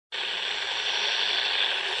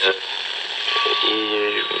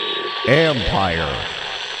Empire.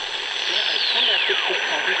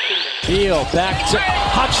 Heel back to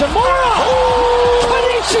Hachimura.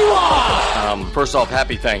 Konnichiwa. First off,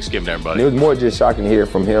 happy Thanksgiving, everybody. It was more just shocking to hear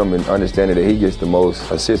from him and understanding that he gets the most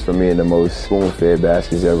assists from me and the most spoon-fed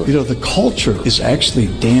baskets ever. You know, the culture is actually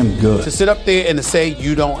damn good. To sit up there and to say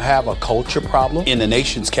you don't have a culture problem in the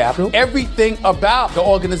nation's capital, everything about the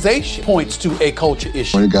organization points to a culture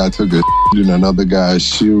issue. One guy took a in another guy's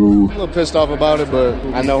shoe. I'm a little pissed off about it, but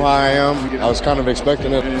I know how I am. I was kind of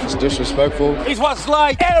expecting it. It's disrespectful. It was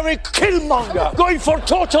like Eric Killmonger going for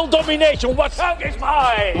total domination. What's up is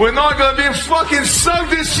mine. We're not going to be fucking sunk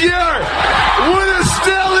this year. We're the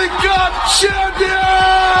Stanley Cup champions!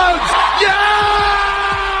 Yeah!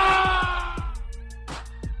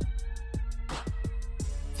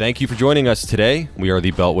 Thank you for joining us today. We are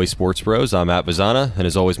the Beltway Sports Bros. I'm Matt Vazana, and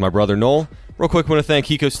as always, my brother Noel. Real quick, I want to thank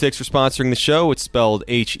HecoStix for sponsoring the show. It's spelled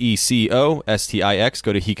HECOSTIX.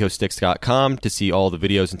 Go to HecoStix.com to see all the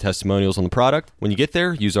videos and testimonials on the product. When you get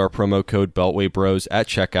there, use our promo code BeltwayBros at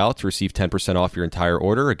checkout to receive 10% off your entire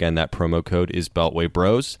order. Again, that promo code is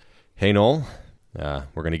BeltwayBros. Hey, Noel, we're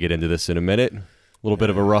going to get into this in a minute. A little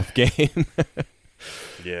bit of a rough game.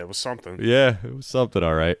 Yeah, it was something. Yeah, it was something,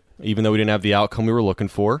 all right. Even though we didn't have the outcome we were looking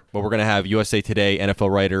for. But we're going to have USA Today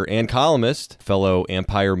NFL writer and columnist, fellow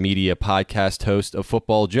Empire Media podcast host of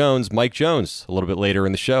Football Jones, Mike Jones, a little bit later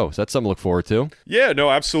in the show. So that's something to look forward to. Yeah,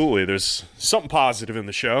 no, absolutely. There's something positive in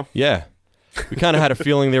the show. Yeah. We kind of had a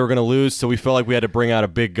feeling they were going to lose, so we felt like we had to bring out a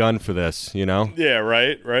big gun for this, you know? Yeah,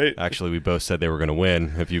 right. Actually, we both said they were going to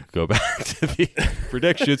win, if you go back to the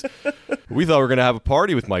predictions. We thought we were going to have a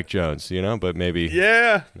party with Mike Jones, you know, but maybe...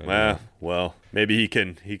 Yeah, well, maybe he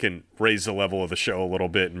can raise the level of the show a little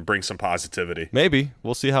bit and bring some positivity. Maybe.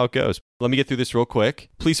 We'll see how it goes. Let me get through this real quick.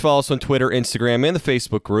 Please follow us on Twitter, Instagram, and the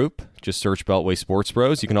Facebook group. Just search Beltway Sports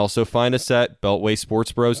Bros. You can also find us at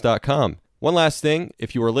beltwaysportsbros.com. One last thing,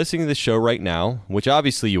 if you are listening to the show right now, which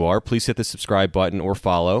obviously you are, please hit the subscribe button or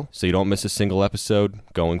follow so you don't miss a single episode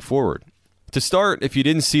going forward. To start, if you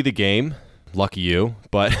didn't see the game, lucky you,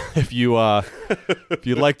 but if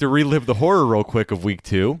you'd like to relive the horror real quick of week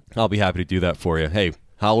 2, I'll be happy to do that for you. Hey,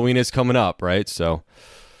 Halloween is coming up, right? So,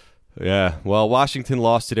 yeah. Well, Washington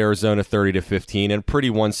lost at Arizona 30-15 in a pretty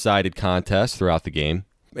one-sided contest throughout the game.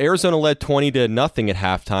 Arizona led 20-0 at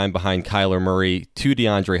halftime behind Kyler Murray to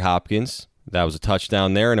DeAndre Hopkins. That was a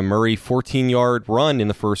touchdown there and a Murray 14-yard run in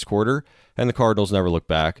the first quarter, and the Cardinals never looked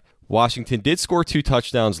back. Washington did score 2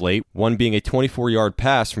 touchdowns late, one being a 24-yard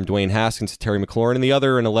pass from Dwayne Haskins to Terry McLaurin, and the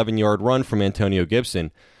other an 11-yard run from Antonio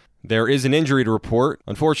Gibson. There is an injury to report.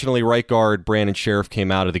 Unfortunately, right guard Brandon Sheriff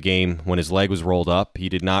came out of the game when his leg was rolled up. He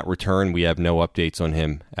did not return. We have no updates on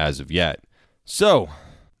him as of yet. So...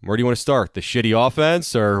 where do you want to start? The shitty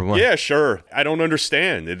offense or what? Yeah, sure. I don't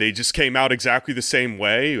understand. They just came out exactly the same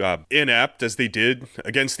way, inept as they did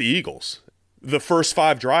against the Eagles. The first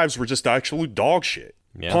 5 drives were just actually dog shit.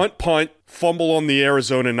 Yeah. Punt, fumble on the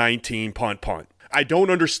Arizona 19, punt. I don't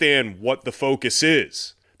understand what the focus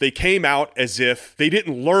is. They came out as if they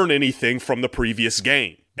didn't learn anything from the previous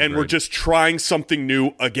game and were just trying something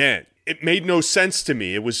new again. It made no sense to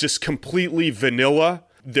me. It was just completely vanilla.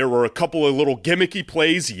 There were a couple of little gimmicky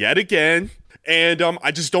plays yet again, and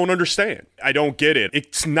I just don't understand. I don't get it.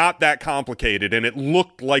 It's not that complicated, and it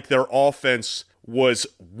looked like their offense was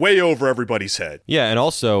way over everybody's head. Yeah, and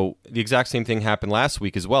also the exact same thing happened last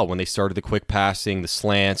week as well when they started the quick passing, the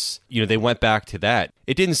slants. You know, they went back to that.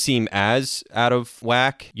 It didn't seem as out of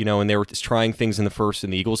whack, you know, and they were just trying things in the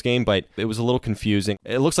Eagles game, but it was a little confusing.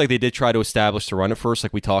 It looks like they did try to establish the run at first,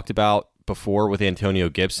 like we talked about before with Antonio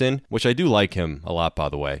Gibson, which I do like him a lot, by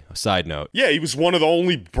the way. A side note. Yeah, he was one of the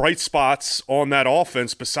only bright spots on that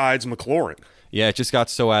offense besides McLaurin. Yeah, it just got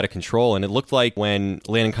so out of control, and it looked like when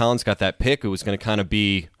Landon Collins got that pick, it was going to kind of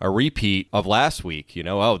be a repeat of last week. You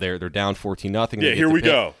know, they're down 14-0. Yeah, here we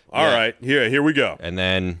go. All right, here we go. And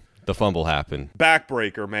then the fumble happened.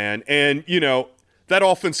 Backbreaker, man. And, you know, that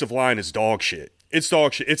offensive line is dog shit. It's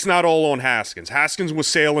dog shit. It's not all on Haskins. Haskins was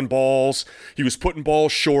sailing balls. He was putting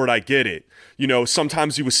balls short. I get it. You know,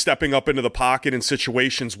 sometimes he was stepping up into the pocket in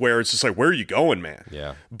situations where it's just like, where are you going, man?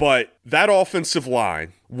 Yeah. But that offensive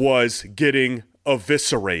line was getting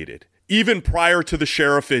eviscerated. Even prior to the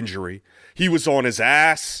Sheriff injury, he was on his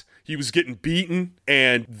ass. He was getting beaten,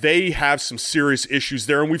 and they have some serious issues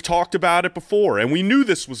there, and we've talked about it before, and we knew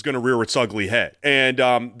this was going to rear its ugly head, and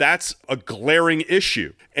that's a glaring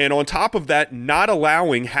issue. And on top of that, not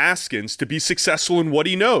allowing Haskins to be successful in what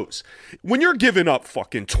he knows. When you're giving up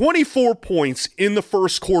fucking 24 points in the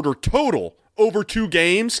first quarter total over 2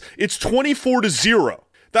 games, it's 24-0.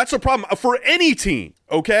 That's a problem for any team,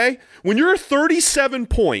 okay? When you're 37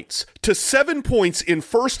 points to 7 points in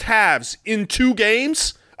first halves in 2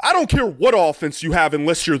 games, I don't care what offense you have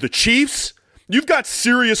unless you're the Chiefs. You've got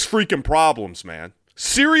serious freaking problems, man.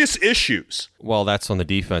 Serious issues. Well, that's on the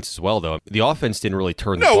defense as well, though. The offense didn't really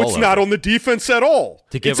turn the ball over. No, it's not on the defense at all.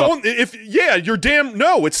 No,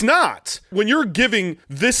 it's not. When you're giving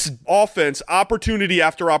this offense opportunity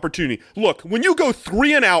after opportunity. Look, when you go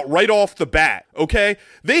 3 and out right off the bat, okay?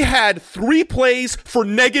 They had 3 plays for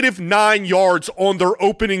 -9 yards on their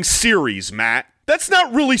opening series, Matt. That's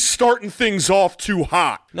not really starting things off too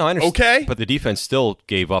hot. No, I understand. Okay? But the defense still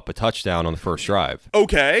gave up a touchdown on the first drive.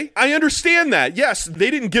 Okay, I understand that. Yes,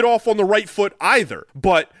 they didn't get off on the right foot either,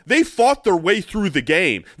 but they fought their way through the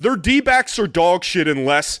game. Their D-backs are dog shit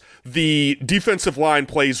unless the defensive line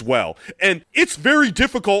plays well. And it's very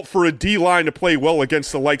difficult for a D-line to play well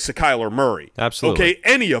against the likes of Kyler Murray. Absolutely. Okay,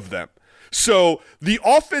 any of them. So the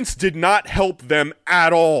offense did not help them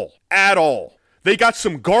at all. At all. They got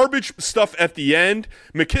some garbage stuff at the end.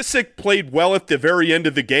 McKissick played well at the very end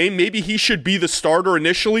of the game. Maybe he should be the starter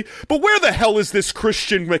initially. But where the hell is this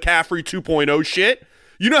Christian McCaffrey 2.0 shit?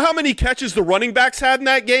 You know how many catches the running backs had in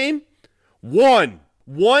that game? One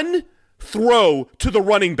throw to the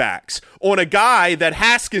running backs on a guy that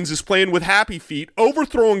Haskins is playing with happy feet,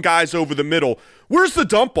 overthrowing guys over the middle. Where's the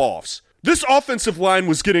dump-offs? This offensive line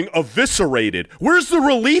was getting eviscerated. Where's the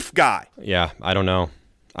relief guy? Yeah, I don't know.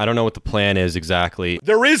 I don't know what the plan is exactly.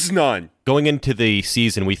 There is none. Going into the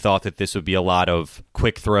season, we thought that this would be a lot of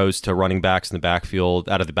quick throws to running backs in the backfield,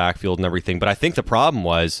 out of the backfield and everything. But I think the problem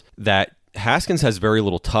was that Haskins has very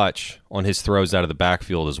little touch on his throws out of the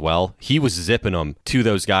backfield as well. He was zipping them to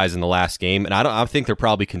those guys in the last game, and I think they're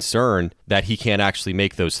probably concerned that he can't actually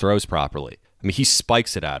make those throws properly. I mean, he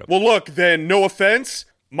spikes it at him. Well, look, then, no offense,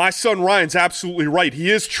 my son Ryan's absolutely right. He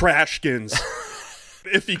is trashkins.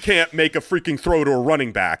 If he can't make a freaking throw to a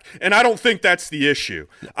running back. And I don't think that's the issue.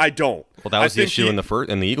 I don't. Well, that was the issue in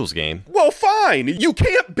the Eagles game. Well, fine. You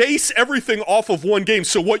can't base everything off of one game.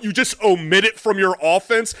 So what, you just omit it from your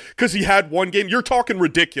offense because he had one game? You're talking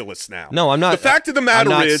ridiculous now. No, I'm not. The fact of the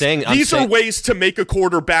matter is, these are ways to make a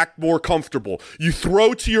quarterback more comfortable. You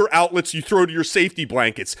throw to your outlets, you throw to your safety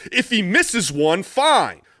blankets. If he misses one,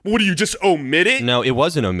 fine. What, do you just omit it? No, it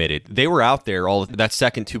wasn't omitted. They were out there, all that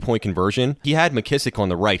second 2-point conversion. He had McKissick on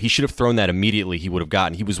the right. He should have thrown that immediately. He would have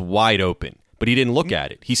gotten. He was wide open, but he didn't look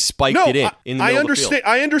at it. He spiked it in the middle of the field.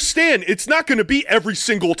 I understand. It's not going to be every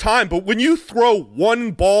single time, but when you throw one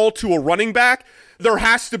ball to a running back, there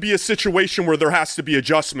has to be a situation where there has to be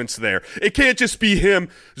adjustments there. It can't just be him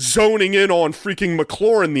zoning in on freaking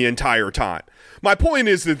McLaurin the entire time. My point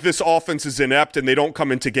is that this offense is inept and they don't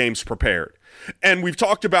come into games prepared. And we've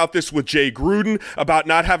talked about this with Jay Gruden, about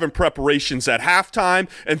not having preparations at halftime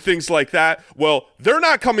and things like that. Well, they're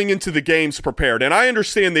not coming into the games prepared. And I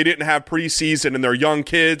understand they didn't have preseason and they're young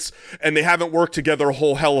kids and they haven't worked together a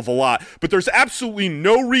whole hell of a lot. But there's absolutely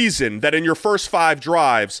no reason that in your first 5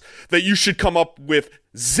 drives that you should come up with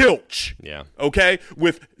zilch. Yeah. Okay?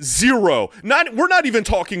 With 0. We're not even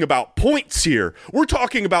talking about points here. We're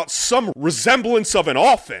talking about some resemblance of an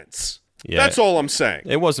offense. Yeah, that's all I'm saying.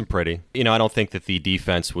 It wasn't pretty. I don't think that the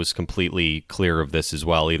defense was completely clear of this as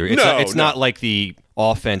well either. It's not like the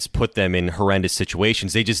offense put them in horrendous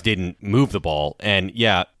situations. They just didn't move the ball. And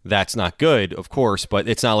yeah, that's not good, of course, but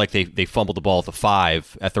it's not like they fumbled the ball at the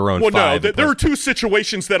 5 at their own 5. Well, no, there are 2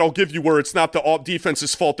 situations that I'll give you where it's not the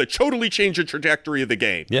defense's fault that totally changed the trajectory of the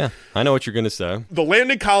game. Yeah, I know what you're going to say. The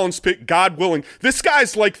Landon Collins pick, God willing, this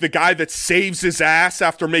guy's like the guy that saves his ass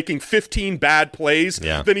after making 15 bad plays.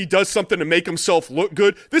 Yeah. Then he does something to make himself look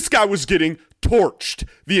good. This guy was getting torched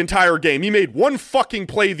the entire game. He made one fucking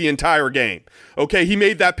play the entire game. Okay, he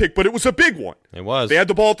made that pick, but it was a big one. It was. They had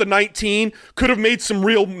the ball at the 19, could have made some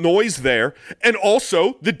real noise there. And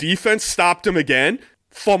also, the defense stopped him again.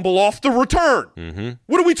 Fumble off the return. Mm-hmm.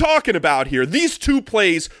 What are we talking about here? These 2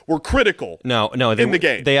 plays were critical in the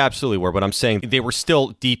game. They absolutely were, but I'm saying they were still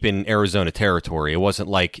deep in Arizona territory. It wasn't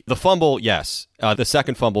like the fumble, yes. The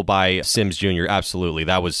second fumble by Sims Jr., absolutely.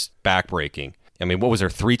 That was backbreaking. I mean, what was there,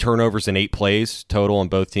 3 turnovers in 8 plays total on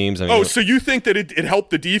both teams? I mean, so you think that it helped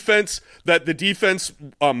the defense, that the defense,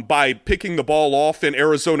 by picking the ball off in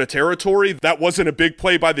Arizona territory, that wasn't a big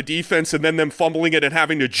play by the defense, and then them fumbling it and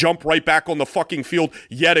having to jump right back on the fucking field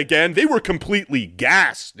yet again? They were completely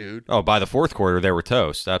gassed, dude. Oh, by the 4th quarter, they were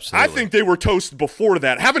toast, absolutely. I think they were toast before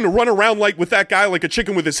that. Having to run around like with that guy like a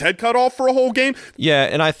chicken with his head cut off for a whole game? Yeah,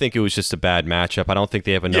 and I think it was just a bad matchup. I don't think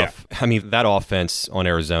they have enough. Yeah. I mean, that offense on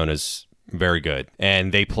Arizona's very good.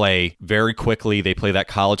 And they play very quickly. They play that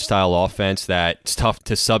college-style offense that's tough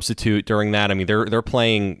to substitute during that. I mean, they're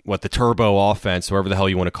playing, the turbo offense, whatever the hell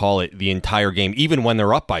you want to call it, the entire game, even when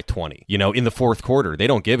they're up by 20, in the fourth quarter. They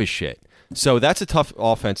don't give a shit. So that's a tough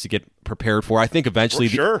offense to get prepared for. I think eventually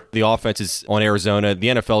the offense is on Arizona. The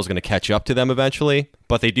NFL is going to catch up to them eventually,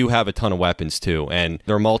 but they do have a ton of weapons too, and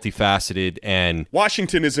they're multifaceted. And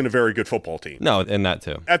Washington isn't a very good football team. No, and that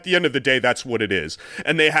too. At the end of the day, that's what it is.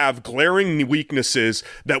 And they have glaring weaknesses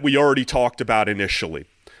that we already talked about initially.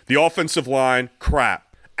 The offensive line,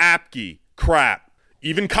 crap. Apke, crap.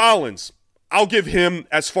 Even Collins, I'll give him,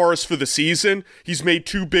 as far as for the season, he's made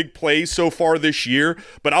 2 big plays so far this year,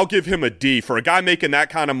 but I'll give him a D. For a guy making that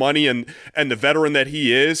kind of money and the veteran that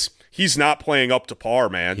he is, he's not playing up to par,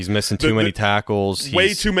 man. He's missing too many tackles.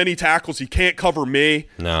 Way too many tackles. He can't cover me.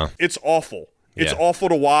 No. It's awful. It's awful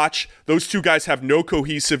to watch. Those 2 guys have no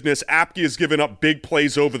cohesiveness. Apke has given up big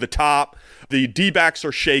plays over the top. The D-backs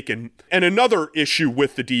are shaken. And another issue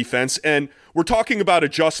with the defense, and we're talking about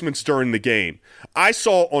adjustments during the game. I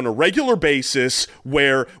saw on a regular basis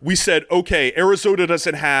where we said, okay, Arizona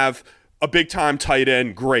doesn't have a big-time tight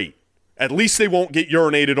end. Great. At least they won't get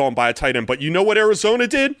urinated on by a tight end. But you know what Arizona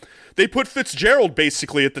did? They put Fitzgerald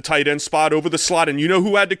basically at the tight end spot over the slot. And you know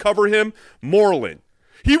who had to cover him? Moreland.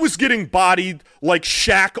 He was getting bodied like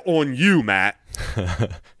Shaq on you, Matt.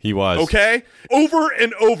 He was. Okay? Over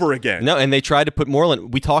and over again. No, and they tried to put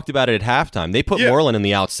Moreland. We talked about it at halftime. They put Moreland in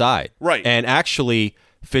the outside. Right. And actually,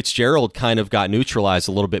 Fitzgerald kind of got neutralized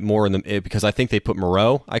a little bit more because I think they put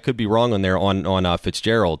Moreau. I could be wrong on there on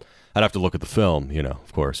Fitzgerald. I'd have to look at the film,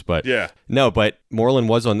 of course. But no, but Moreland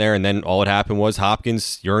was on there, and then all that happened was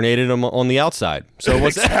Hopkins urinated him on the outside. So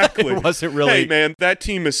it wasn't really. Hey, man, that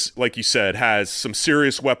team is, like you said, has some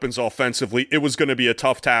serious weapons offensively. It was going to be a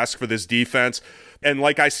tough task for this defense. And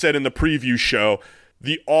like I said in the preview show,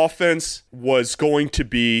 the offense was going to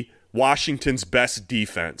be Washington's best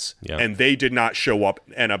defense, and they did not show up.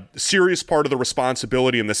 And a serious part of the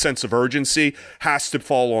responsibility and the sense of urgency has to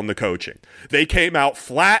fall on the coaching. They came out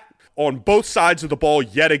flat on both sides of the ball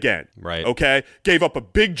yet again. Right. Okay? Gave up a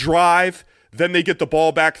big drive, then they get the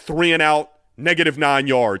ball back, 3 and out, -9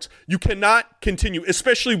 yards. You cannot continue,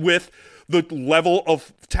 especially with the level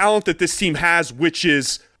of talent that this team has, which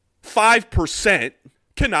is 5%,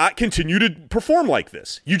 cannot continue to perform like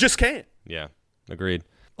this. You just can't. Yeah, agreed.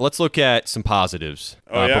 Let's look at some positives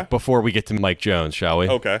before we get to Mike Jones, shall we?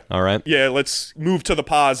 Okay. All right. Yeah, let's move to the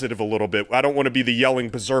positive a little bit. I don't want to be the yelling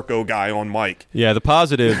berserko guy on Mike. Yeah, the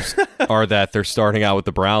positives are that they're starting out with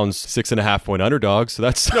the Browns 6.5-point underdogs. So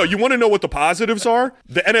that's No, you want to know what the positives are?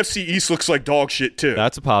 The NFC East looks like dog shit too.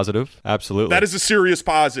 That's a positive. Absolutely. That is a serious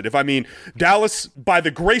positive. I mean, Dallas, by the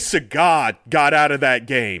grace of God, got out of that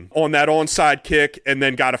game on that onside kick and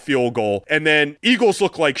then got a field goal. And then Eagles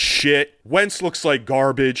look like shit. Wentz looks like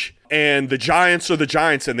garbage, and the Giants are the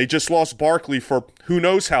Giants, and they just lost Barkley for who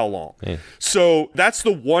knows how long. Hey. So that's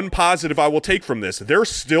the one positive I will take from this. They're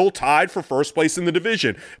still tied for first place in the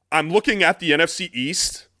division. I'm looking at the NFC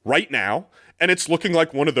East right now, and it's looking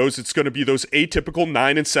like one of those. It's going to be those atypical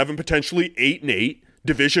 9-7, potentially 8-8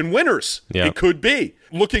 division winners. Yeah. It could be.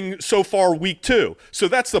 Looking so far week 2. So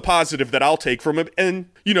that's the positive that I'll take from it. And,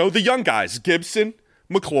 the young guys, Gibson,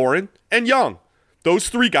 McLaurin, and Young. Those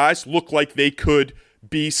 3 guys look like they could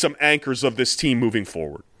be some anchors of this team moving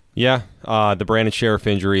forward. Yeah, the Brandon Sheriff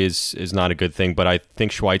injury is not a good thing, but I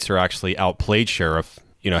think Schweitzer actually outplayed Sheriff.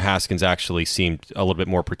 Haskins actually seemed a little bit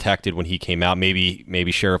more protected when he came out.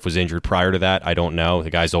 Maybe Sheriff was injured prior to that. I don't know.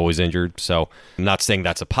 The guy's always injured. So I'm not saying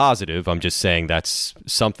that's a positive. I'm just saying that's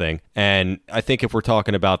something. And I think if we're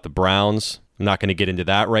talking about the Browns, I'm not going to get into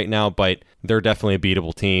that right now, but they're definitely a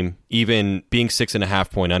beatable team. Even being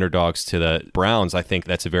 6.5-point underdogs to the Browns, I think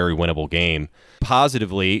that's a very winnable game.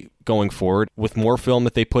 Positively, going forward, with more film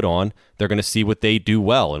that they put on, they're going to see what they do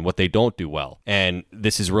well and what they don't do well. And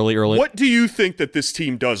this is really early. What do you think that this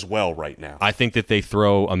team does well right now? I think that they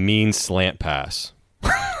throw a mean slant pass.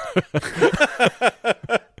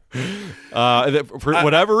 For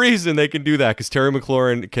whatever reason, they can do that because Terry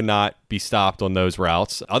McLaurin cannot be stopped on those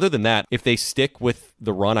routes. Other than that, if they stick with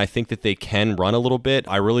the run, I think that they can run a little bit.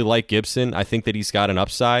 I really like Gibson. I think that he's got an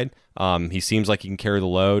upside. He seems like he can carry the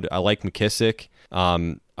load. I like McKissick.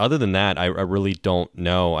 Other than that, I really don't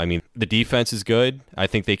know. I mean, the defense is good. I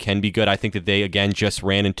think they can be good. I think that they, again, just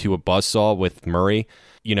ran into a buzzsaw with Murray.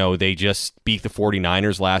 They just beat the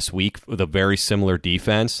 49ers last week with a very similar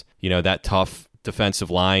defense. That tough defensive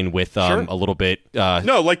line with Sure. a little bit.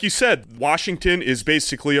 No, like you said, Washington is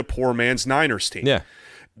basically a poor man's Niners team. Yeah.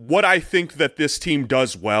 What I think that this team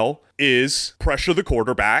does well is pressure the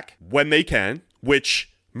quarterback when they can,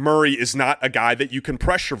 which Murray is not a guy that you can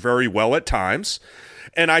pressure very well at times.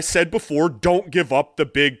 And I said before, don't give up the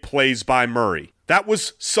big plays by Murray. That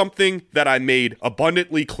was something that I made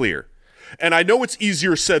abundantly clear. And I know it's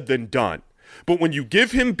easier said than done. But when you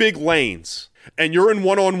give him big lanes and you're in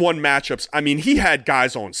one-on-one matchups, I mean, he had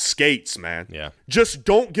guys on skates, man. Yeah. Just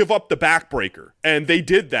don't give up the backbreaker. And they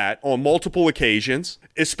did that on multiple occasions,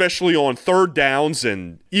 especially on third downs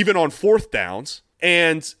and even on fourth downs.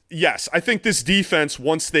 And yes, I think this defense,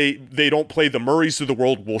 once they don't play the Murrays of the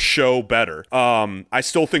world, will show better. I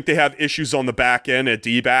still think they have issues on the back end at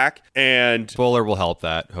D-back. And Fuller will help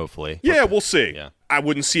that, hopefully. Yeah, we'll see. Yeah. I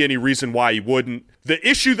wouldn't see any reason why he wouldn't. The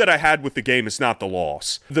issue that I had with the game is not the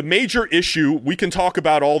loss. The major issue, we can talk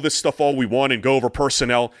about all this stuff all we want and go over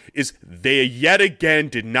personnel, is they yet again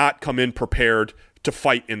did not come in prepared to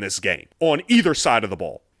fight in this game on either side of the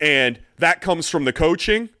ball. And that comes from the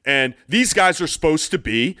coaching, and these guys are supposed to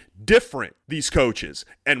be different, these coaches.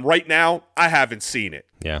 And right now, I haven't seen it.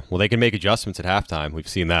 Yeah, well, they can make adjustments at halftime. We've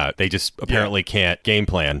seen that. They just apparently can't game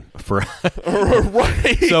plan for.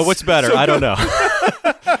 Right. So what's better? I don't know.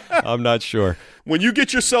 I'm not sure. When you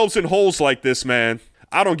get yourselves in holes like this, man,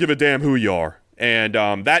 I don't give a damn who you are. And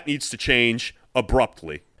that needs to change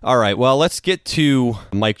abruptly. All right, well, let's get to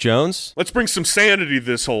Mike Jones. Let's bring some sanity to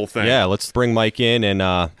this whole thing. Yeah, let's bring Mike in and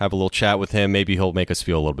have a little chat with him. Maybe he'll make us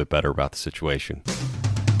feel a little bit better about the situation.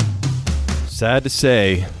 Sad to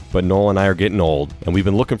say, but Noel and I are getting old, and we've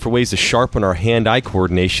been looking for ways to sharpen our hand-eye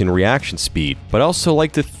coordination and reaction speed, but also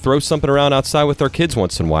like to throw something around outside with our kids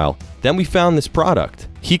once in a while. Then we found this product,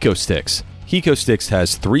 Hiko Sticks. Hiko Sticks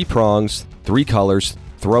has 3 prongs, 3 colors,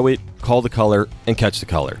 throw it, call the color, and catch the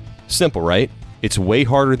color. Simple, right? It's way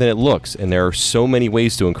harder than it looks, and there are so many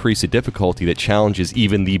ways to increase the difficulty that challenges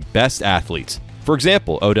even the best athletes. For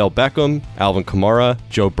example, Odell Beckham, Alvin Kamara,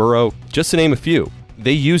 Joe Burrow, just to name a few.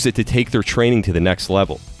 They use it to take their training to the next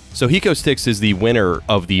level. So Hiko Sticks is the winner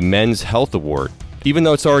of the Men's Health Award. Even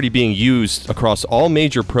though it's already being used across all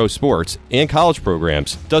major pro sports and college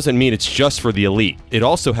programs, doesn't mean it's just for the elite. It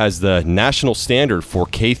also has the national standard for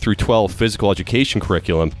K-12 physical education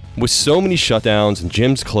curriculum. With so many shutdowns and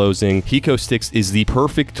gyms closing, Hiko Sticks is the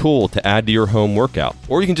perfect tool to add to your home workout.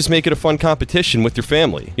 Or you can just make it a fun competition with your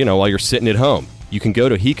family, while you're sitting at home. You can go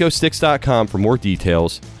to HikoSticks.com for more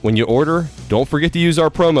details. When you order, don't forget to use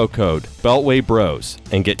our promo code, Beltway Bros,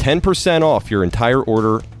 and get 10% off your entire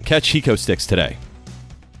order. Catch Hiko Sticks today.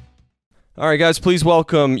 All right, guys, please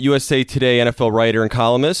welcome USA Today NFL writer and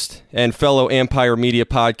columnist and fellow Empire Media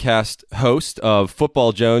podcast host of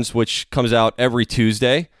Football Jones, which comes out every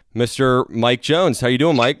Tuesday, Mr. Mike Jones. How you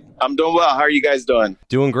doing, Mike? I'm doing well. How are you guys doing?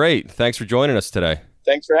 Doing great. Thanks for joining us today.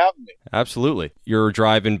 Thanks for having me. Absolutely. You're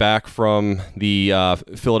driving back from the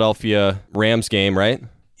Philadelphia Rams game, right?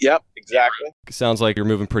 Yep, exactly. Sounds like you're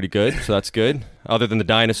moving pretty good, so that's good. Other than the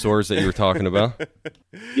dinosaurs that you were talking about.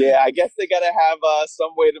 Yeah, I guess they got to have some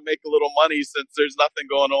way to make a little money since there's nothing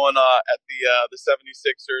going on at the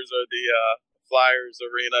 76ers or the Flyers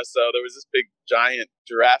arena. So there was this big, giant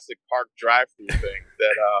Jurassic Park drive-thru thing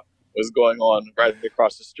that was going on right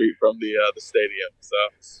across the street from the stadium. So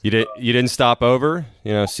you didn't stop over,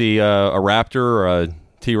 see a raptor or a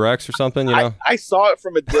T-Rex or something, I saw it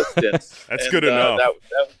from a distance. That's good enough. That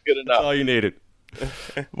was good enough. That's all you needed.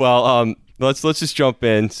 Well, let's just jump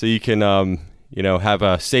in so you can have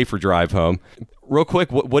a safer drive home. Real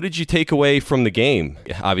quick, what did you take away from the game?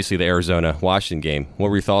 Obviously, the Arizona-Washington game.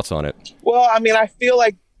 What were your thoughts on it? Well, I mean, I feel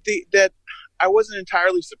like that I wasn't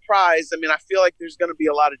entirely surprised. I mean, I feel like there's going to be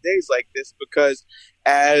a lot of days like this because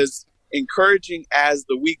as encouraging as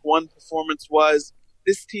the Week 1 performance was,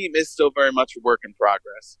 this team is still very much a work in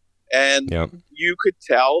progress. And you could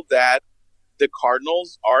tell that the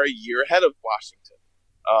Cardinals are a year ahead of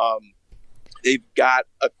Washington. They've got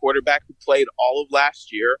a quarterback who played all of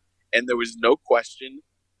last year, and there was no question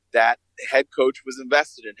that the head coach was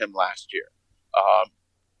invested in him last year.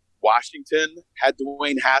 Washington had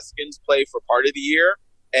Dwayne Haskins play for part of the year,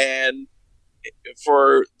 and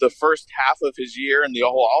for the first half of his year and the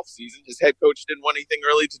whole offseason, his head coach didn't want anything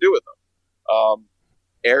really to do with him.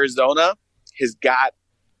 Arizona has got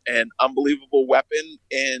an unbelievable weapon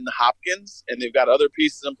in Hopkins, and they've got other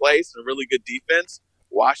pieces in place and a really good defense.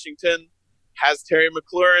 Washington has Terry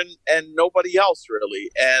McLaurin and nobody else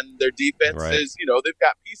really, and their defense is, they've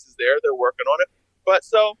got pieces there. They're working on it. But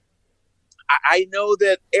so I know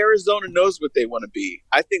that Arizona knows what they want to be.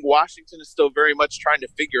 I think Washington is still very much trying to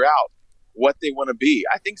figure out what they want to be.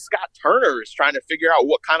 I think Scott Turner is trying to figure out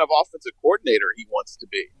what kind of offensive coordinator he wants to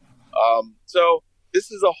be. So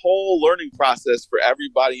this is a whole learning process for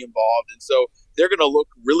everybody involved. And so they're going to look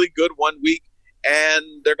really good one week, and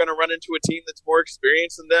they're going to run into a team that's more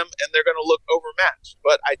experienced than them, and they're going to look overmatched.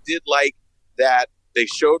 But I did like that they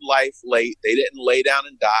showed life late. They didn't lay down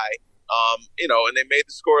and die, and they made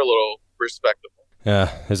the score a little respectable.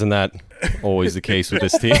 Yeah, isn't that always the case with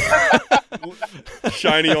this team?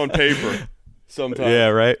 Shiny on paper sometimes. Yeah,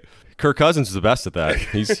 right. Kirk Cousins is the best at that.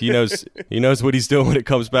 He knows what he's doing when it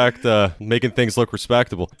comes back to making things look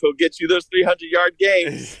respectable. He'll get you those 300-yard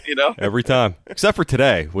games, Every time. Except for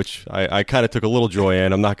today, which I kind of took a little joy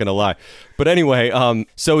in, I'm not going to lie. But anyway,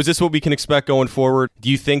 so is this what we can expect going forward? Do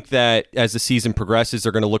you think that as the season progresses,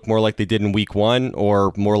 they're going to look more like they did in week 1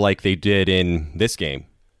 or more like they did in this game?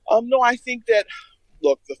 No, I think that,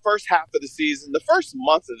 look, the first half of the season, the first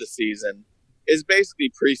month of the season is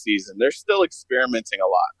basically preseason. They're still experimenting a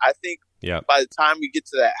lot. I think by the time we get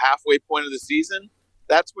to that halfway point of the season,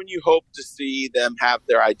 that's when you hope to see them have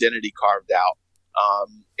their identity carved out,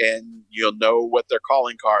 and you'll know what their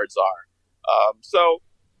calling cards are. So,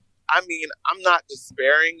 I mean, I'm not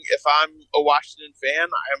despairing if I'm a Washington fan.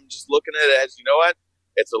 I'm just looking at it as, you know what?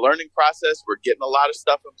 It's a learning process. We're getting a lot of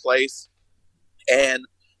stuff in place. And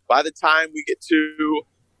by the time we get to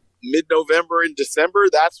mid-November and December,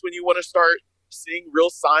 that's when you want to start seeing real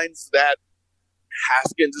signs that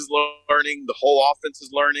Haskins is learning, the whole offense is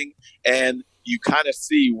learning, and you kind of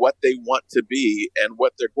see what they want to be and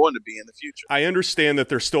what they're going to be in the future. I understand that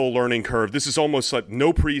there's still a learning curve. This is almost like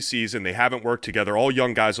no preseason. They haven't worked together, all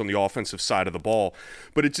young guys on the offensive side of the ball.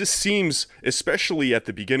 But it just seems, especially at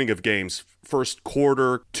the beginning of games, first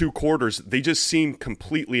quarter, 2 quarters, they just seem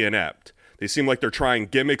completely inept. They seem like they're trying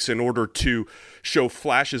gimmicks in order to show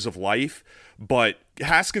flashes of life, but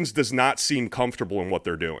Haskins does not seem comfortable in what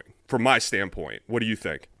they're doing, from my standpoint. What do you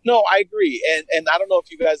think? No, I agree. And I don't know if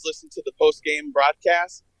you guys listened to the post-game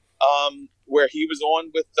broadcast where he was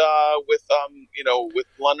on with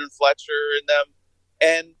London Fletcher and them,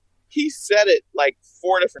 and he said it like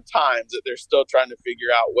 4 different times that they're still trying to figure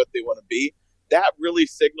out what they want to be. That really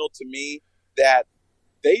signaled to me that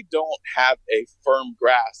they don't have a firm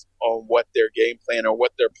grasp on what their game plan or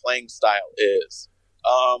what their playing style is.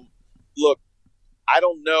 Look, I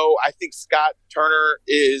don't know. I think Scott Turner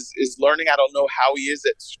is learning. I don't know how he is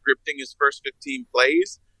at scripting his first 15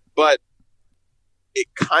 plays, but it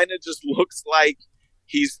kind of just looks like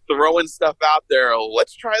he's throwing stuff out there. Oh,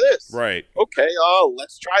 let's try this. Right. Okay. Oh,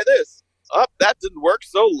 let's try this. That didn't work,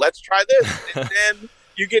 so let's try this. And then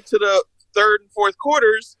you get to the third and fourth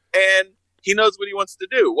quarters, and he knows what he wants to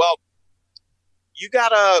do. Well, you got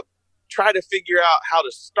to try to figure out how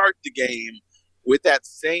to start the game with that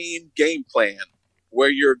same game plan where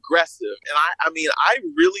you're aggressive. And I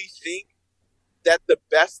really think that the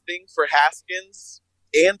best thing for Haskins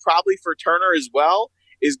and probably for Turner as well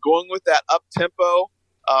is going with that up-tempo.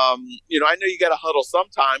 I know you got to huddle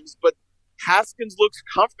sometimes, but Haskins looks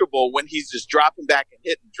comfortable when he's just dropping back and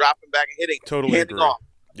hitting, totally handing agree. off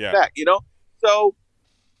Yeah. back, So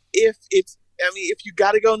if you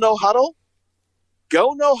got to go no huddle,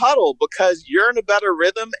 go no huddle because you're in a better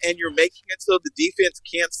rhythm and you're making it so the defense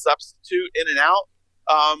can't substitute in and out.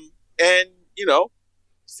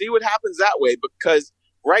 See what happens that way, because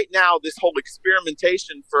right now this whole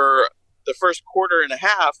experimentation for the first quarter and a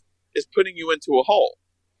half is putting you into a hole.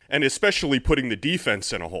 And especially putting the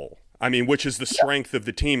defense in a hole. Which is the strength of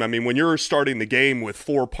the team. When you're starting the game with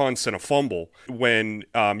 4 punts and a fumble, when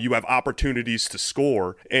you have opportunities to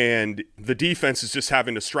score, and the defense is just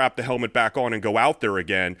having to strap the helmet back on and go out there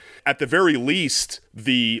again, at the very least,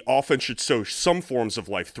 the offense should show some forms of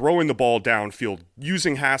life, throwing the ball downfield,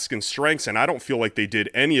 using Haskins' strengths, and I don't feel like they did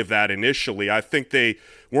any of that initially. I think they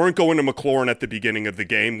weren't going to McLaurin at the beginning of the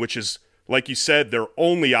game, which is, like you said, their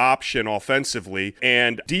only option offensively,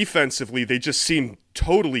 and defensively, they just seemed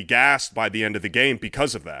totally gassed by the end of the game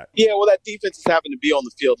because of that. Yeah, well, that defense is having to be on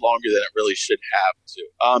the field longer than it really should have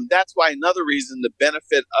to. That's why another reason, the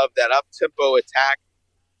benefit of that up-tempo attack,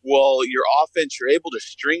 well, your offense, you're able to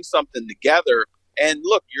string something together, and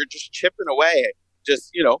look, you're just chipping away,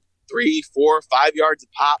 just, 3, 4, 5 yards a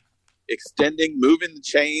pop, extending, moving the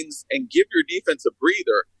chains, and give your defense a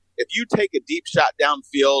breather. If you take a deep shot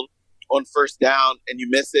downfield on first down and you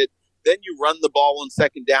miss it, then you run the ball on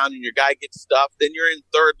second down and your guy gets stuffed, then you're in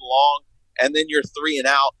third and long, and then you're 3 and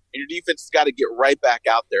out, and your defense has got to get right back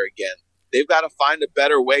out there again. They've got to find a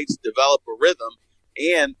better way to develop a rhythm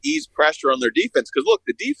and ease pressure on their defense, because look,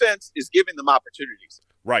 the defense is giving them opportunities.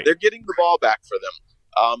 Right. They're getting the ball back for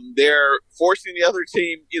them. They're forcing the other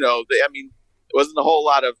team, it wasn't a whole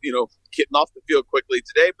lot of, getting off the field quickly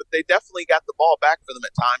today, but they definitely got the ball back for them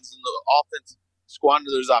at times, and the offense squander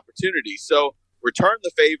those opportunities. So return the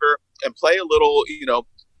favor and play a little,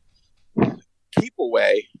 keep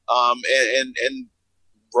away, and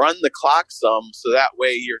run the clock some so that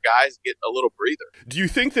way your guys get a little breather. Do you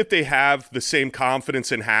think that they have the same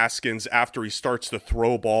confidence in Haskins after he starts to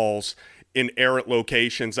throw balls in errant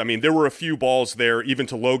locations? I mean, there were a few balls there, even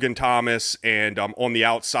to Logan Thomas and on the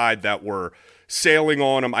outside that were sailing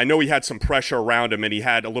on him. I know he had some pressure around him and he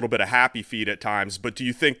had a little bit of happy feet at times, but do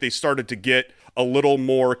you think they started to get a little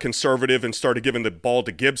more conservative and started giving the ball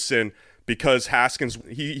to Gibson because Haskins,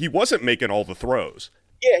 he wasn't making all the throws?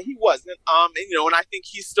 Yeah, he wasn't. And I think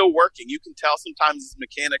he's still working. You can tell sometimes his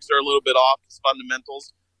mechanics are a little bit off, his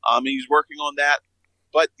fundamentals. And he's working on that.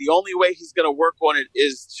 But the only way he's going to work on it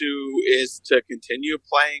is to continue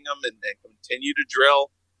playing them and continue to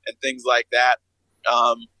drill and things like that.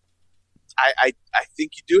 I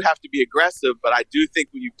think you do have to be aggressive, but I do think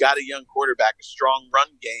when you've got a young quarterback, a strong run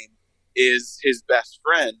game is his best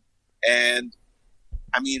friend. And,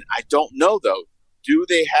 I mean, I don't know, though. Do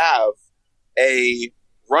they have a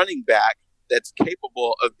running back that's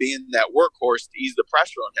capable of being that workhorse to ease the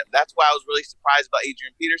pressure on him? That's why I was really surprised about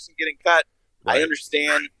Adrian Peterson getting cut. Right. I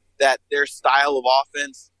understand that their style of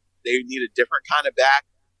offense, they need a different kind of back,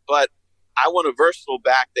 but I want a versatile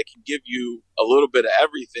back that can give you a little bit of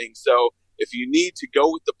everything. So if you need to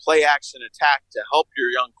go with the play action attack to help your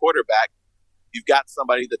young quarterback, you've got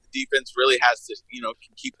somebody that the defense really has to,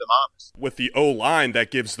 can keep them honest. With the O-line,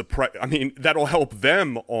 that gives that'll help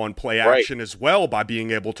them on play action as well by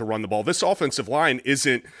being able to run the ball. This offensive line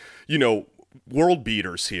isn't, world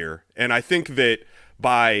beaters here. And I think that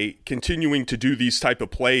by continuing to do these type of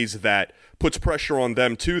plays that puts pressure on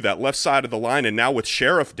them too, that left side of the line. And now with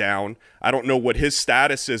Sheriff down, I don't know what his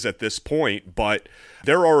status is at this point, but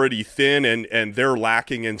they're already thin and they're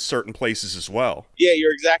lacking in certain places as well. Yeah,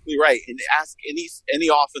 you're exactly right. And ask any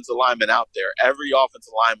offensive lineman out there, every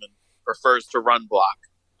offensive lineman prefers to run block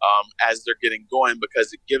as they're getting going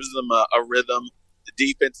because it gives them a rhythm. The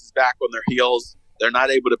defense is back on their heels. They're not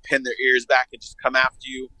able to pin their ears back and just come after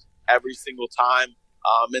you every single time.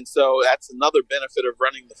 And so that's another benefit of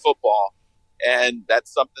running the football. And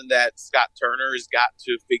that's something that Scott Turner has got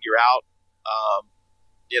to figure out.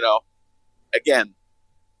 Again,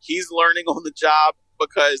 he's learning on the job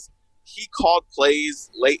because he called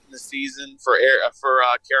plays late in the season for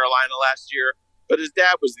Carolina last year, but his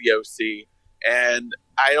dad was the OC. And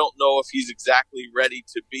I don't know if he's exactly ready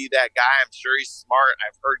to be that guy. I'm sure he's smart.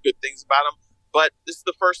 I've heard good things about him. But this is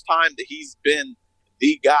the first time that he's been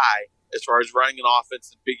the guy as far as running an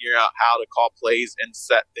offense and figuring out how to call plays and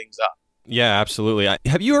set things up. Yeah, absolutely.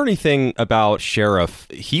 Have you heard anything about Sheriff?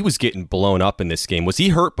 He was getting blown up in this game. Was he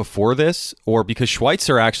hurt before this? Or because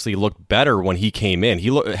Schweitzer actually looked better when he came in?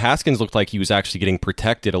 Haskins looked like he was actually getting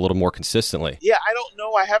protected a little more consistently. Yeah, I don't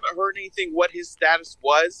know. I haven't heard anything what his status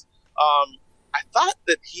was. I thought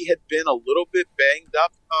that he had been a little bit banged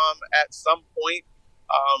up at some point.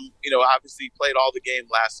 Obviously he played all the game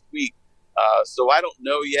last week. So I don't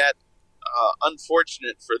know yet.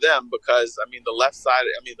 Unfortunate for them because,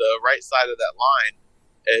 the right side of that line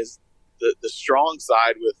is the strong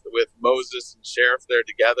side with Moses and Sheriff there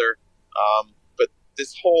together. But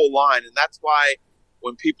this whole line, and that's why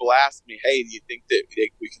when people ask me, hey, do you think that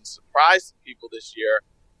we can surprise some people this year?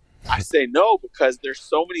 I say no, because there's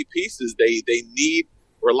so many pieces. They need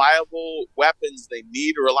reliable weapons. They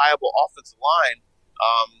need a reliable offensive line.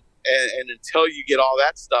 And until you get all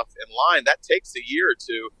that stuff in line, that takes a year or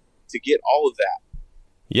two to get all of that.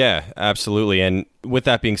 Yeah, absolutely. And with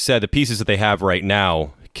that being said, the pieces that they have right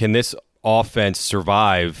now, can this offense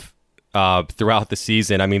survive throughout the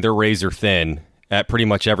season? They're razor thin at pretty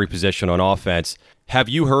much every position on offense. Have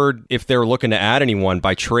you heard if they're looking to add anyone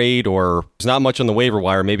by trade, or there's not much on the waiver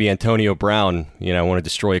wire? Maybe Antonio Brown, want to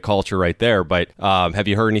destroy a culture right there. But have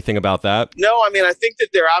you heard anything about that? No, I think that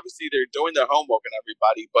they're doing their homework on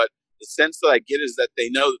everybody. But the sense that I get is that they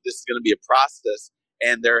know that this is going to be a process,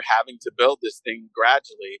 and they're having to build this thing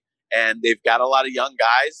gradually. And they've got a lot of young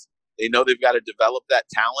guys. They know they've got to develop that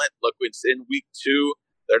talent. Look, it's in week 2.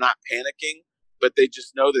 They're not panicking, but they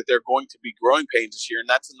just know that they're going to be growing pains this year. And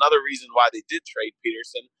that's another reason why they did trade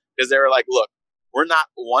Peterson, because they were like, look, we're not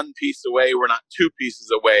one piece away. We're not 2 pieces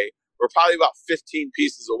away. We're probably about 15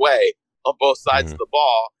 pieces away on both sides of the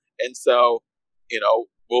ball. And so,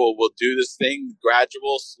 we'll do this thing,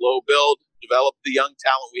 gradual, slow build, develop the young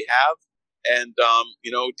talent we have, and,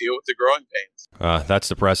 deal with the growing pains. That's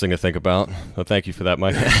depressing to think about. Well, thank you for that,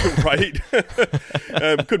 Mike. Right?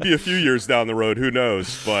 Could be a few years down the road. Who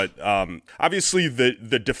knows? But obviously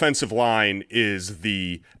the defensive line is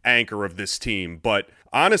the anchor of this team. But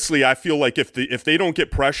honestly, I feel like if they don't get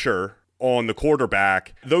pressure on the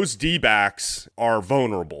quarterback, those D-backs are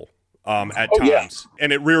vulnerable. at times.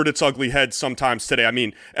 And it reared its ugly head sometimes today. I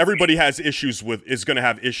mean, everybody is going to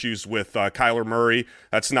have issues with Kyler Murray.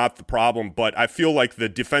 That's not the problem. But I feel like the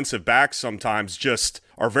defensive backs sometimes just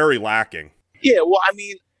are very lacking. Yeah, well, I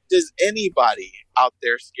mean, does anybody out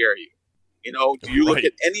there scare you? You know, do you look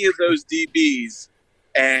at any of those DBs,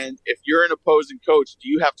 and if you're an opposing coach, do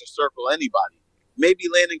you have to circle anybody? Maybe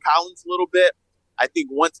Landon Collins a little bit. I think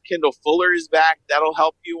once Kendall Fuller is back, that'll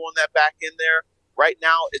help you on that back end there. Right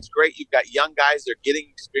now, it's great. You've got young guys. They're getting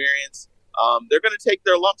experience. They're going to take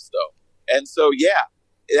their lumps, though. And so, yeah,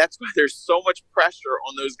 that's why there's so much pressure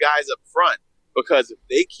on those guys up front, because if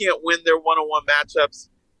they can't win their one-on-one matchups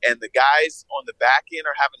and the guys on the back end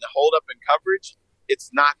are having to hold up in coverage, it's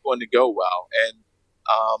not going to go well. And,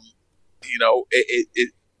 you know,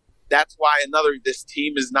 that's why this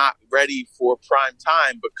team is not ready for prime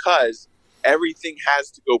time, because everything has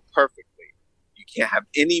to go perfectly. You can't have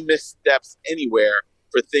any missteps anywhere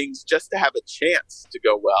for things just to have a chance to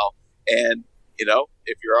go well. And, you know,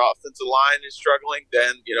 if your offensive line is struggling,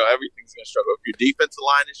 then, you know, everything's going to struggle. If your defensive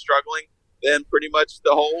line is struggling, then pretty much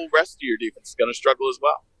the whole rest of your defense is going to struggle as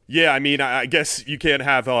well. Yeah, I mean, I guess you can't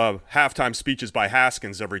have halftime speeches by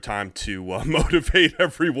Haskins every time to motivate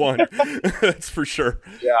everyone. That's for sure.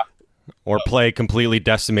 Yeah. Or play completely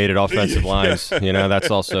decimated offensive lines. You know,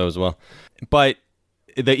 that's also as well. But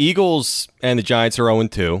the Eagles and the Giants are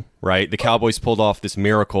 0-2, right? The Cowboys pulled off this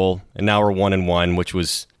miracle, and now we're 1-1, which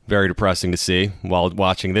was very depressing to see while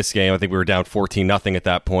watching this game. I think we were down 14-0 at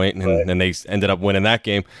that point, and then they ended up winning that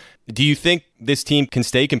game. Do you think this team can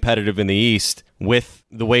stay competitive in the East with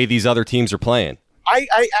the way these other teams are playing?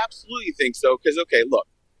 I absolutely think so, because, okay, look,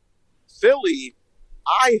 Philly,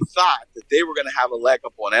 I thought that they were going to have a leg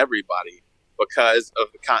up on everybody because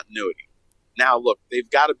of the continuity. Now, look, they've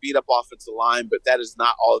got to beat up offensive line, but that is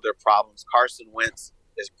not all of their problems. Carson Wentz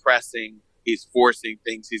is pressing. He's forcing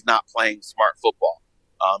things. He's not playing smart football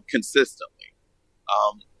consistently.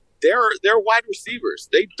 They're wide receivers.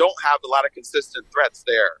 They don't have a lot of consistent threats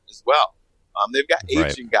there as well. They've got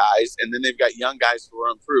aging guys, and then they've got young guys who are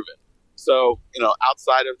unproven. So, you know,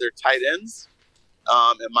 outside of their tight ends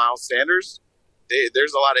and Miles Sanders,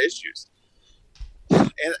 there's a lot of issues.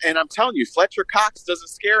 And I'm telling you, Fletcher Cox doesn't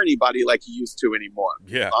scare anybody like he used to anymore.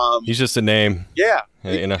 Yeah, he's just a name. Yeah,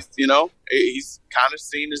 you know, he's kind of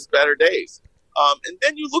seen his better days. And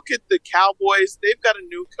then you look at the Cowboys; they've got a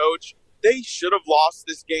new coach. They should have lost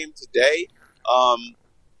this game today.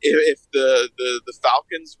 If the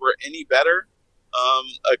Falcons were any better,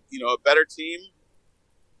 a better team,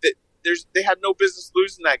 they had no business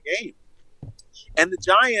losing that game. And the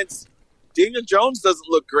Giants, Daniel Jones doesn't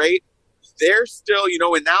look great. They're still,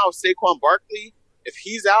 and now Saquon Barkley, if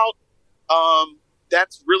he's out,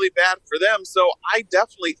 that's really bad for them. So I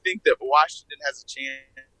definitely think that Washington has a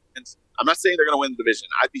chance. I'm not saying they're going to win the division.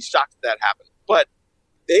 I'd be shocked if that happened. But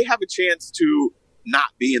they have a chance to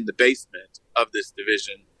not be in the basement of this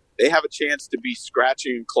division. They have a chance to be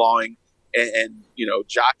scratching and clawing and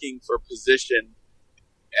jockeying for position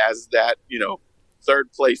as that,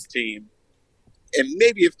 third place team. And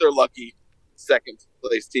maybe if they're lucky, second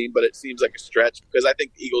place team, but it seems like a stretch because I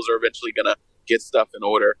think the Eagles are eventually going to get stuff in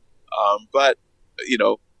order. But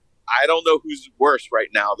I don't know who's worse right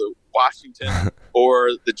now, the Washington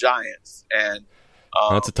or the Giants. And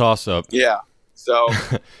that's a toss-up. Yeah. So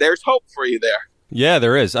there's hope for you there. Yeah,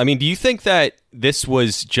 there is. I mean, do you think that this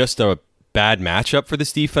was just a bad matchup for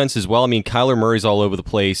this defense as well? I mean, Kyler Murray's all over the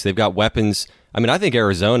place. They've got weapons. I mean, I think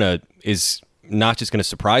Arizona is not just going to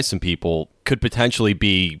surprise some people, could potentially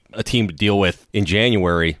be a team to deal with in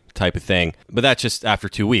January type of thing. But that's just after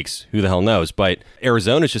 2 weeks. Who the hell knows? But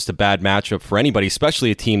Arizona's just a bad matchup for anybody, especially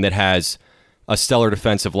a team that has a stellar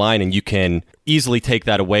defensive line, and you can easily take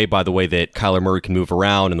that away by the way that Kyler Murray can move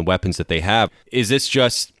around and the weapons that they have. Is this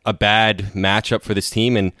just a bad matchup for this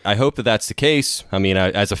team? And I hope that that's the case. I mean,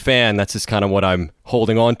 as a fan, that's just kind of what I'm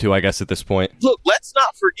holding on to, I guess, at this point. Look, let's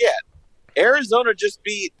not forget, Arizona just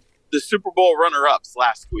beat the Super Bowl runner-ups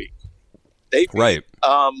last week. They beat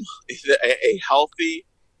a healthy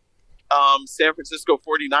San Francisco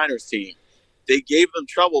 49ers team. They gave them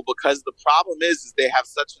trouble because the problem is they have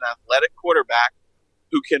such an athletic quarterback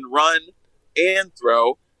who can run and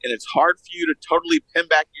throw, and it's hard for you to totally pin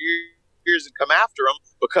back your ears and come after him,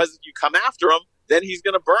 because if you come after him, then he's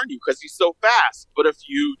going to burn you because he's so fast. But if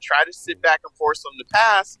you try to sit back and force him to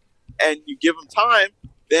pass and you give him time,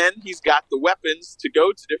 then he's got the weapons to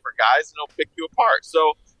go to different guys and he'll pick you apart.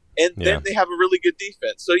 So, then they have a really good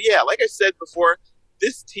defense. So, yeah, like I said before,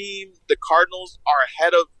 this team, the Cardinals, are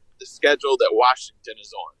ahead of the schedule that Washington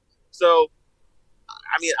is on. So,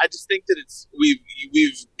 I mean, I just think that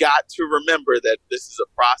we've got to remember that this is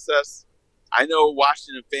a process. I know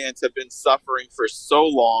Washington fans have been suffering for so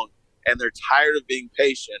long, and they're tired of being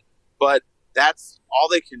patient, but that's all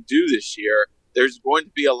they can do this year. There's going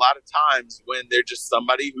to be a lot of times when they're just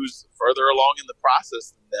somebody who's further along in the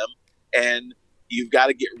process than them, and you've got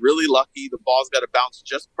to get really lucky. The ball's got to bounce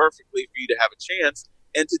just perfectly for you to have a chance.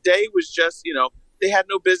 And today was just, they had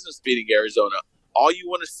no business beating Arizona. All you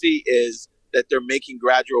want to see is that they're making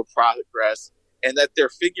gradual progress and that they're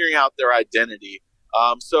figuring out their identity.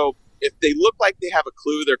 So if they look like they have a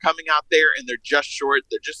clue, they're coming out there and they're just short,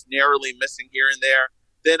 they're just narrowly missing here and there,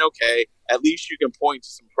 then okay, at least you can point to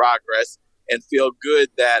some progress and feel good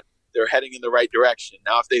that they're heading in the right direction.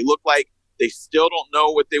 Now, if they look like they still don't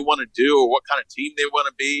know what they want to do or what kind of team they want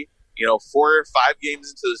to be, 4 or 5 games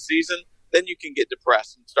into the season, then you can get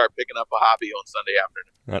depressed and start picking up a hobby on Sunday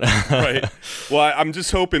afternoon. Right. Well, I'm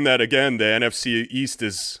just hoping that, again, the NFC East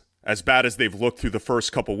is as bad as they've looked through the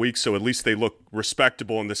first couple weeks, so at least they look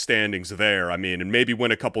respectable in the standings there. And maybe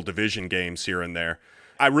win a couple division games here and there.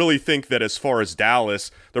 I really think that as far as Dallas,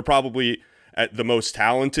 they're probably at the most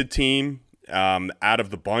talented team out of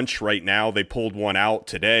the bunch right now. They pulled one out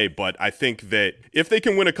today, but I think that if they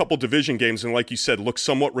can win a couple division games and, like you said, look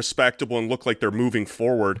somewhat respectable and look like they're moving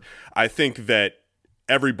forward, I think that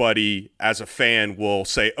everybody as a fan will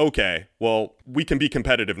say, okay, well, we can be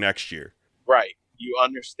competitive next year. Right. You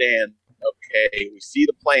understand, okay, we see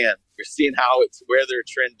the plan. We're seeing where they're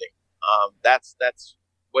trending. That's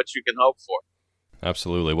what you can hope for.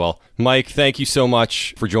 Absolutely. Well, Mike, thank you so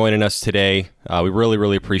much for joining us today. We really,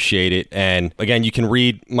 really appreciate it. And again, you can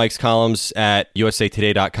read Mike's columns at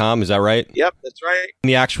usatoday.com. Is that right? Yep, that's right. And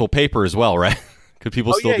the actual paper as well, right? Could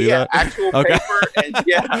people still do that? Actual paper. And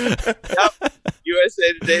yep,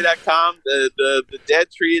 usatoday.com, the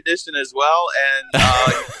Dead Tree edition as well. And you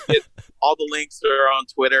can get all the links are on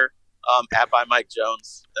Twitter at by Mike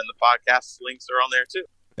Jones. And the podcast links are on there too.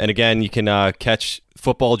 And again, you can catch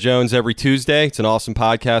Football Jones every Tuesday. It's an awesome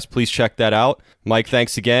podcast. Please check that out. Mike,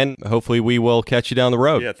 thanks again. Hopefully we will catch you down the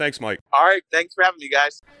road. Yeah, thanks, Mike. All right. Thanks for having me,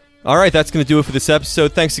 guys. All right, that's going to do it for this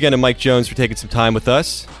episode. Thanks again to Mike Jones for taking some time with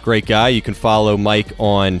us. Great guy. You can follow Mike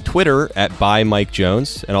on Twitter at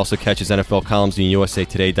 @ByMikeJones and also catch his NFL columns on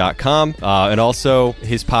usatoday.com. And also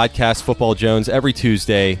his podcast, Football Jones, every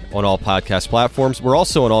Tuesday on all podcast platforms. We're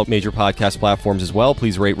also on all major podcast platforms as well.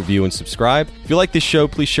 Please rate, review, and subscribe. If you like this show,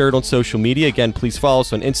 please share it on social media. Again, please follow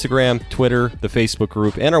us on Instagram, Twitter, the Facebook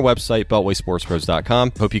group, and our website,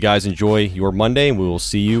 BeltwaySportsPros.com. Hope you guys enjoy your Monday, and we will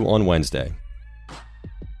see you on Wednesday.